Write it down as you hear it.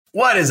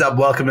What is up?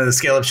 Welcome to the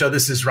Scale Up Show.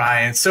 This is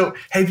Ryan. So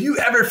have you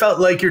ever felt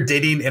like you're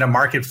dating in a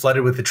market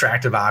flooded with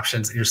attractive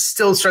options and you're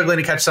still struggling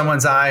to catch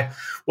someone's eye?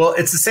 Well,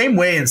 it's the same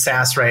way in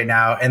SaaS right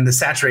now, and the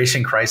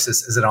saturation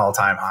crisis is an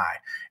all-time high.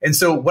 And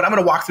so what I'm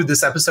going to walk through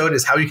this episode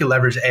is how you can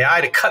leverage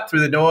AI to cut through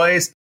the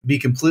noise, be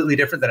completely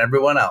different than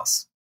everyone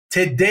else.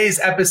 Today's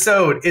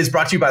episode is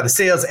brought to you by the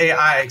Sales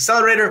AI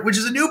Accelerator, which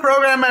is a new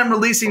program I'm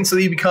releasing so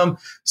that you become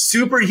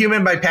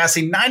superhuman by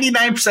passing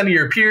 99% of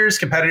your peers,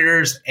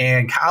 competitors,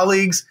 and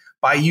colleagues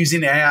by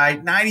using AI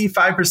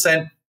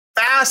 95%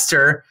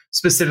 faster,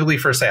 specifically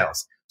for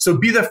sales. So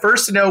be the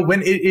first to know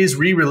when it is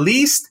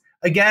re-released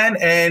again,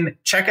 and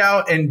check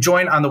out and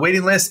join on the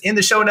waiting list in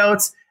the show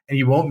notes, and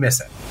you won't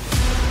miss it.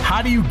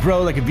 How do you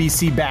grow like a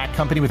VC-backed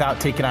company without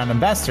taking on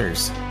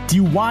investors? Do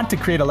you want to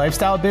create a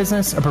lifestyle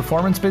business, a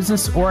performance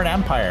business, or an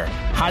empire?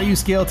 How do you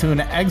scale to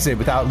an exit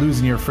without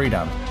losing your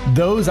freedom?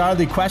 Those are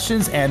the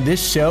questions, and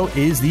this show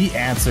is the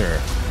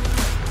answer.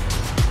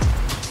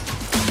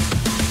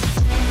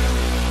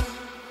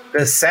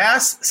 The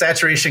SaaS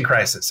saturation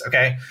crisis,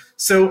 okay?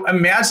 So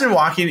imagine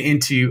walking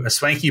into a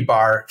swanky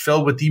bar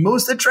filled with the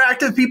most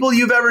attractive people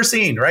you've ever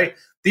seen, right?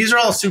 These are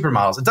all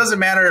supermodels. It doesn't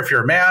matter if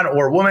you're a man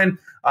or a woman.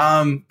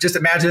 Just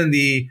imagine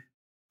the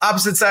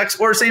opposite sex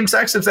or same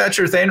sex, if that's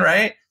your thing,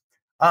 right?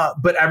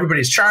 But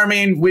everybody's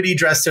charming, witty,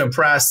 dressed to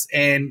impress.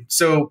 And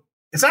so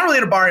it's not really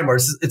at a bar anymore.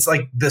 It's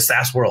like the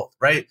SaaS world,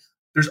 right?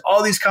 There's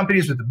all these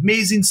companies with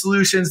amazing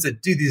solutions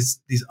that do these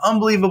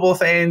unbelievable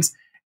things.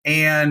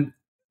 And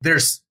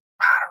there's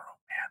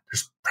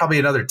probably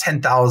another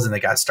 10,000 that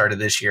got started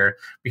this year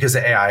because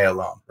of AI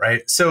alone,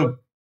 right? So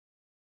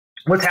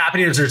what's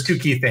happening is there's two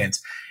key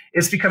things.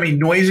 It's becoming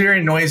noisier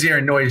and noisier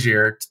and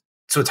noisier.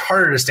 So it's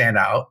harder to stand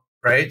out,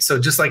 right? So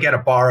just like at a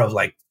bar of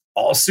like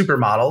all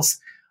supermodels,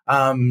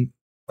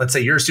 let's say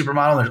you're a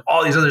supermodel and there's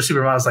all these other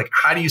supermodels, like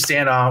how do you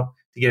stand out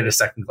to get a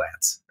second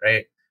glance,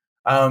 right?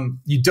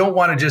 You don't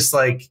want to just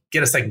like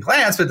get a second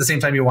glance, but at the same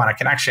time you want a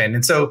connection.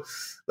 And so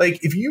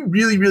like if you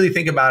really, really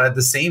think about it,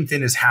 the same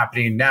thing is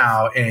happening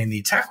now in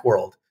the tech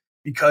world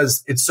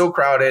because it's so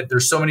crowded.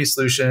 There's so many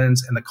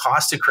solutions and the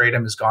cost to create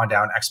them has gone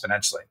down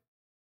exponentially.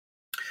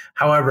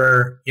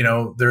 However,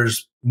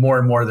 there's more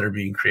and more that are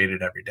being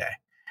created every day.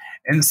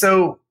 And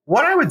so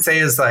what I would say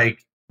is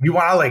like, you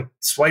want to like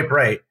swipe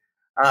right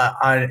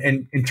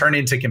and turn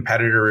into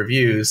competitor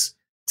reviews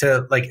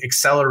to like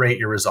accelerate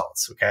your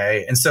results.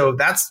 Okay. And so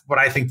that's what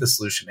I think the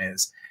solution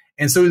is.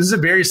 And so this is a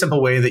very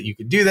simple way that you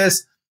can do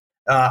this.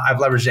 I've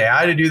leveraged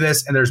AI to do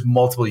this, and there's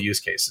multiple use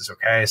cases.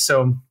 Okay.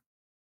 So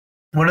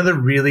one of the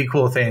really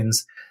cool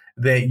things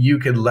that you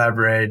could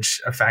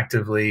leverage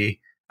effectively,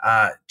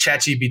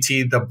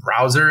 ChatGPT, the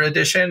browser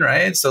edition,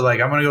 right? So like,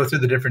 I'm going to go through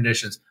the different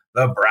editions.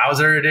 The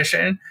browser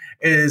edition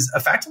is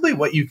effectively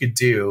what you could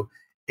do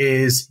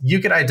is you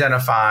could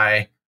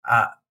identify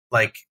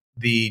like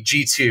the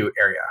G2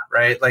 area,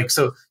 right? Like,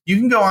 so you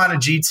can go on a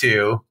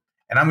G2,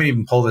 and I'm going to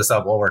even pull this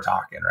up while we're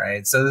talking,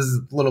 right? So this is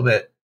a little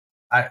bit,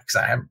 because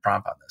I have a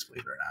prompt on this,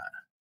 believe it or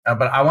not.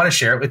 But I want to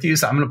share it with you.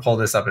 So I'm going to pull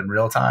this up in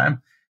real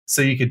time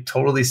so you could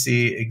totally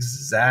see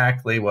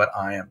exactly what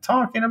I am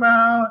talking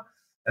about.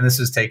 And this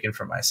was taken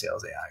from my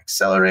Sales AI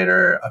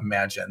Accelerator.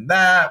 Imagine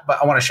that.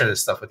 But I want to share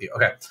this stuff with you.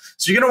 Okay.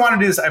 So you're going to want to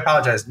do this. I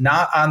apologize.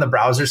 Not on the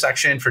browser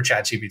section for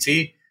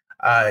ChatGPT.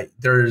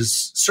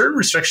 There's certain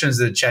restrictions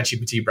that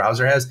ChatGPT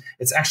browser has.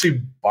 It's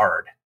actually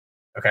barred.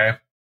 Okay.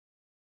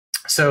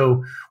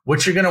 So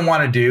what you're going to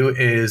want to do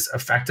is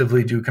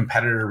effectively do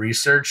competitor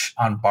research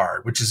on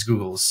Bard, which is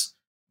Google's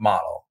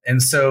model.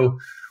 And so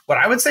what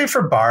I would say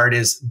for Bard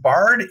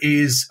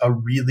is a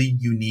really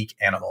unique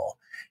animal.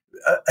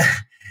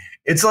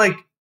 It's like,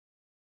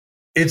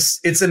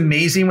 it's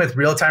amazing with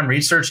real-time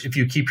research if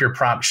you keep your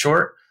prompt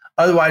short.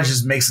 Otherwise, it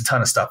just makes a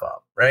ton of stuff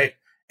up, right?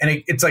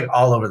 And it's like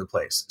all over the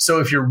place. So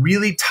if you're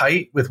really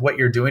tight with what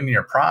you're doing in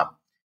your prompt,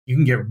 you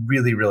can get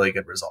really, really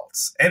good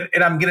results. And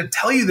I'm going to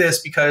tell you this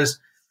because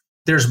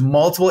there's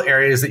multiple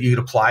areas that you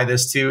could apply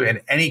this to and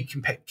any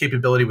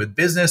capability with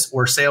business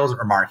or sales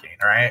or marketing,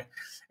 all right?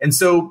 And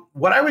so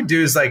what I would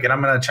do is like, and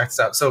I'm going to check this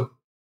out. So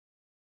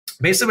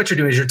basically what you're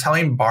doing is you're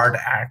telling Bard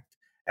to act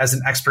as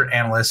an expert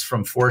analyst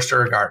from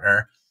Forrester or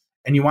Gartner,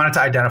 and you want it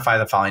to identify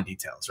the following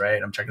details, right?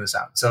 I'm checking this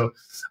out. So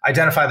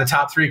identify the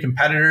top 3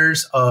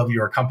 competitors of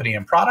your company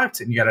and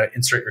product, and you got to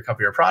insert your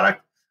company or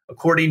product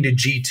according to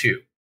G2,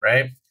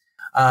 right?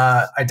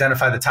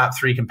 Identify the top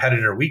 3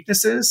 competitor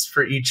weaknesses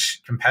for each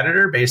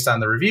competitor based on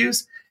the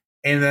reviews.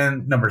 And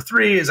then number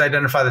 3 is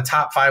identify the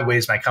top 5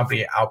 ways my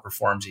company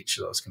outperforms each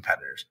of those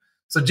competitors.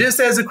 So just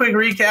as a quick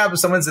recap, if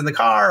someone's in the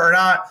car or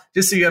not,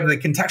 just so you have the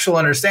contextual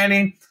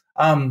understanding,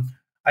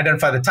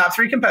 identify the top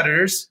 3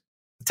 competitors,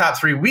 the top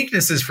 3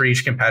 weaknesses for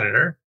each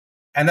competitor,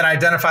 and then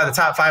identify the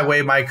top 5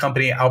 way my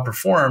company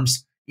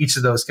outperforms each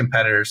of those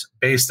competitors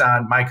based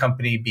on my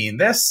company being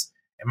this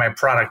and my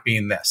product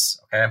being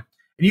this, okay?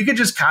 And you could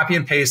just copy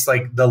and paste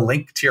like the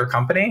link to your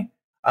company,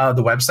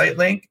 the website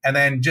link, and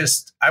then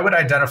just, I would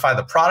identify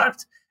the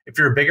product. If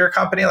you're a bigger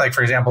company, like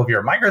for example, if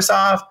you're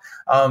Microsoft,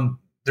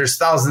 there's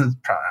thousands,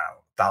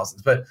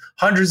 but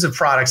hundreds of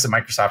products that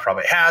Microsoft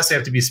probably has. So you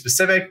have to be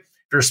specific.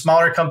 you're a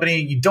smaller company,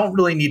 you don't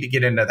really need to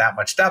get into that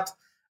much depth.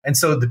 And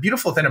so the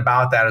beautiful thing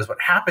about that is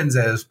what happens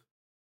is,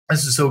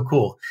 this is so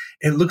cool.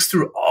 It looks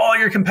through all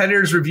your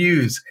competitors'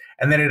 reviews,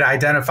 and then it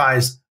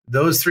identifies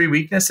those 3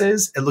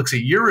 weaknesses. It looks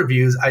at your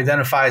reviews,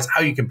 identifies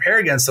how you compare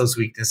against those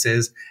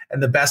weaknesses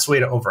and the best way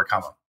to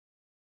overcome them.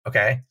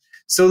 Okay.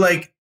 So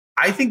like,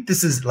 I think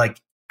this is like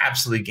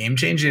absolutely game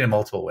changing in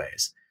multiple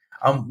ways.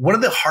 One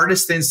of the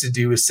hardest things to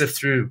do is sift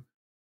through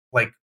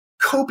like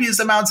copious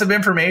amounts of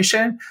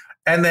information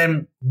and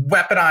then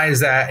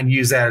weaponize that and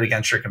use that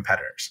against your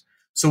competitors.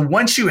 So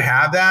once you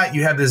have that,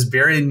 you have this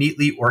very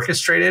neatly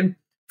orchestrated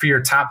for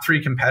your top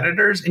 3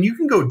 competitors, and you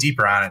can go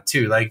deeper on it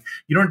too. Like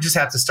you don't just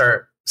have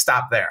to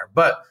stop there,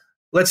 but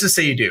let's just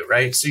say you do,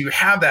 right? So you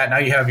have that. Now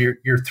you have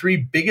your 3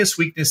 biggest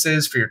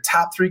weaknesses for your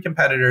top 3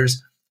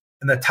 competitors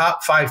and the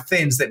top 5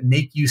 things that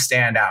make you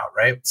stand out,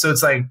 right? So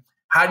it's like,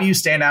 how do you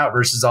stand out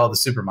versus all the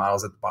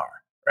supermodels at the bar,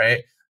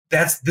 right?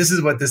 This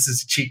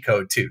is a cheat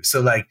code too.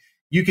 So like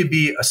you could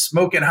be a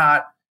smoking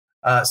hot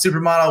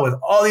supermodel with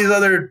all these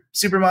other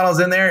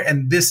supermodels in there,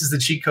 and this is the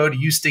cheat code,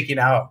 you sticking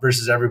out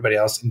versus everybody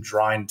else and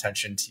drawing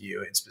attention to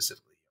you and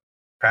specifically.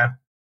 Okay.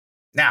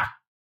 Now,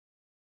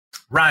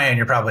 Ryan,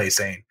 you're probably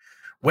saying,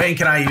 when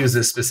can I use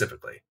this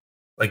specifically?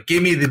 Like,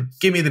 give me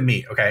the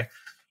meat. Okay.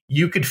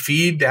 You could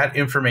feed that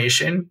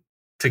information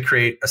to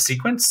create a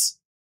sequence,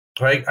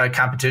 right? A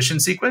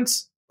competition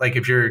sequence. Like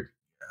if you're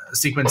a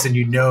sequence and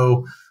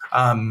a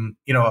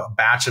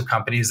batch of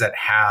companies that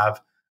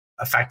have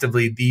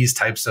effectively these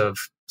types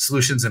of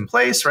solutions in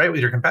place, right?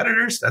 With your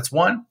competitors, that's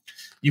one.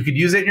 You could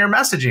use it in your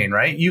messaging,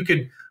 right? You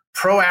could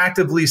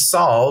proactively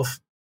solve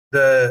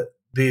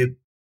proactively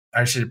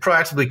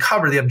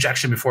cover the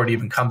objection before it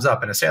even comes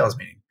up in a sales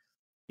meeting.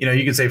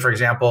 You could say, for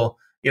example,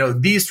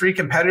 these 3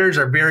 competitors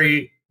are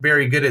very,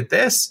 very good at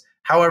this.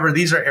 However,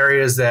 these are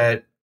areas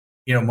that,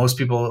 most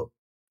people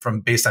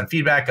based on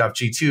feedback of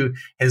G2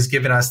 has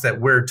given us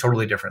that we're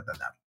totally different than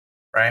them,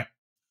 right?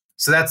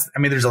 So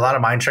there's a lot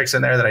of mind tricks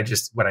in there that I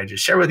just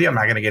share with you. I'm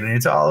not going to get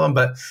into all of them,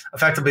 but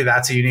effectively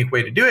that's a unique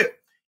way to do it.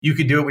 You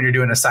could do it when you're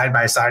doing a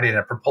side-by-side in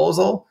a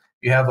proposal.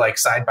 You have like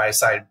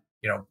side-by-side,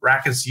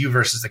 brackets, you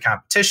versus the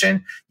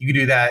competition. You can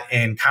do that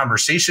in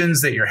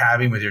conversations that you're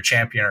having with your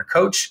champion or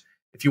coach.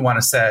 If you want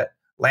to set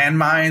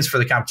landmines for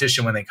the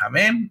competition when they come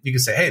in, you can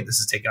say, hey, this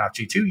is taken off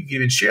G2. You can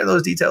even share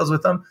those details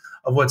with them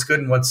of what's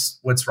good and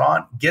what's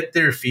wrong. Get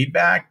their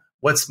feedback,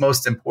 what's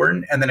most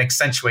important, and then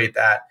accentuate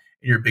that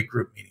in your big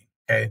group meeting.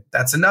 Okay,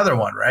 that's another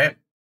one, right?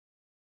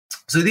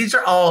 So these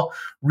are all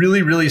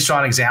really, really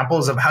strong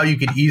examples of how you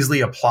could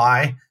easily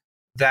apply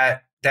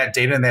that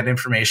data and that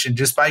information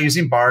just by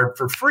using Bard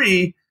for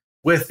free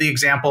with the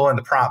example and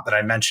the prompt that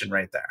I mentioned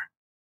right there.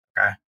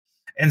 Okay.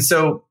 And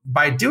so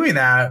by doing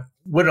that,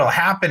 what'll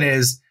happen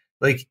is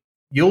like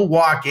you'll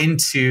walk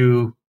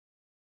into,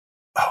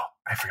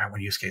 I forgot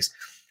one use case.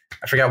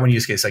 I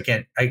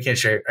can't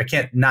share it. I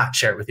can't not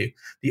share it with you.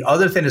 The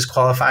other thing is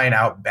qualifying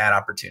out bad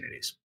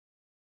opportunities.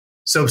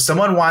 So if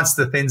someone wants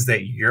the things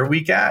that you're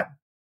weak at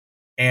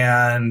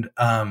and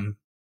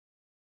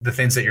the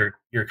things that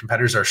your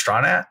competitors are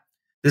strong at,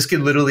 this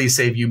could literally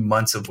save you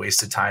months of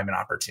wasted time and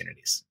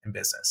opportunities in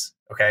business.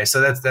 Okay,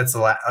 so that's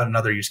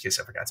another use case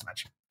I forgot to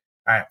mention.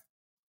 All right.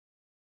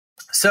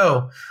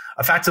 So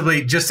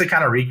effectively, just to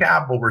kind of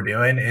recap, what we're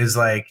doing is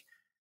like,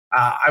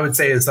 I would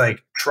say is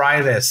like,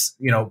 try this.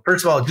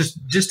 First of all, just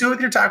do it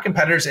with your top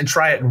competitors and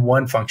try it in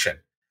one function,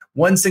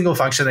 one single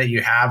function that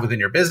you have within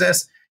your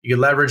business. You can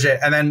leverage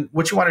it. And then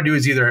what you want to do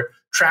is either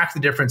track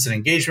the difference in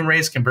engagement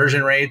rates,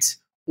 conversion rates,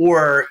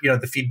 or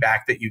the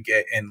feedback that you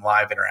get in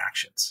live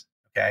interactions.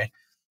 Okay.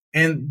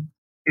 And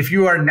if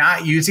you are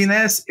not using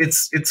this,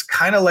 it's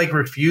kind of like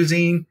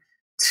refusing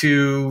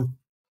to,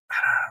 I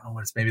don't know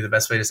what's maybe the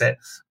best way to say it,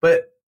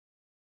 but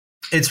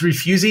it's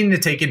refusing to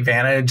take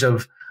advantage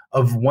of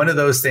one of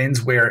those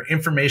things where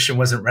information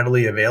wasn't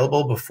readily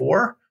available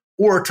before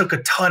or took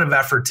a ton of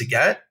effort to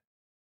get.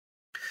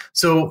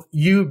 So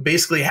you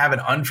basically have an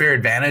unfair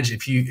advantage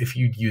if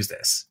you use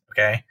this.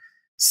 Okay.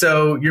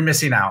 So you're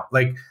missing out.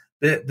 Like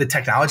the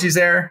technology's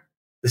there,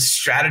 the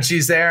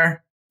strategy's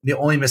there. The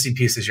only missing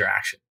piece is your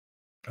action.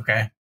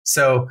 Okay.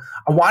 So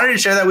I wanted to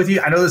share that with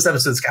you. I know this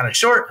episode is kind of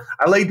short.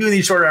 I like doing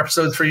these shorter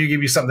episodes for you,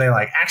 give you something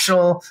like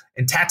actionable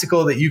and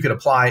tactical that you could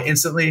apply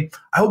instantly.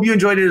 I hope you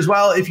enjoyed it as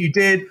well. If you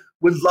did,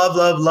 would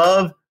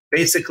love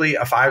basically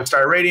a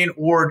 5-star rating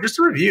or just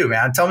a review,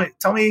 man.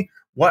 Tell me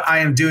what I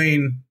am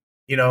doing,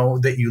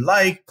 that you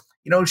like.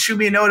 Shoot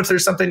me a note if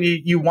there's something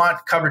you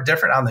want covered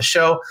different on the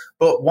show,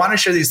 but want to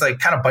share these like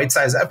kind of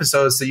bite-sized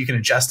episodes so you can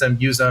adjust them,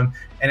 use them,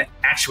 and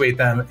actuate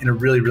them in a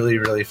really, really,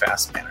 really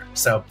fast manner.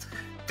 So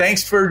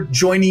thanks for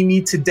joining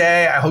me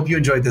today. I hope you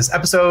enjoyed this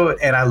episode,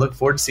 and I look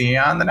forward to seeing you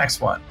on the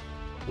next one,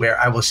 where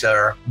I will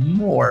share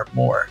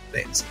more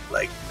things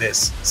like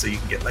this so you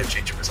can get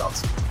life-changing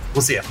results.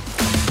 We'll see you.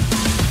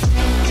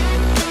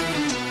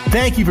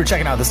 Thank you for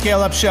checking out the Scale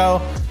Up Show.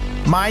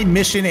 My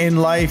mission in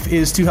life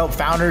is to help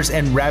founders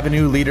and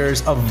revenue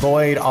leaders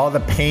avoid all the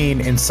pain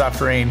and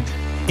suffering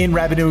in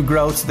revenue and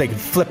growth so they can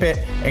flip it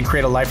and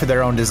create a life of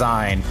their own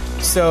design.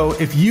 So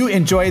if you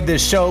enjoyed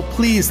this show,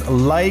 please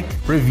like,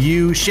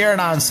 review, share it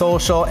on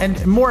social,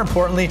 and more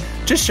importantly,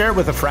 just share it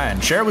with a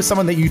friend. Share it with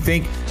someone that you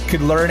think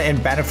could learn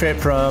and benefit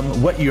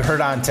from what you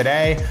heard on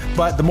today.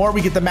 But the more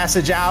we get the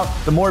message out,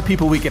 the more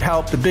people we could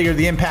help, the bigger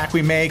the impact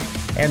we make,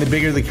 and the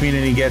bigger the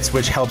community gets,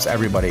 which helps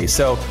everybody.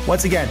 So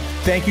once again,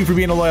 thank you for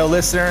being a loyal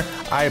listener.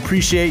 I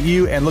appreciate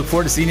you and look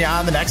forward to seeing you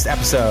on the next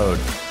episode.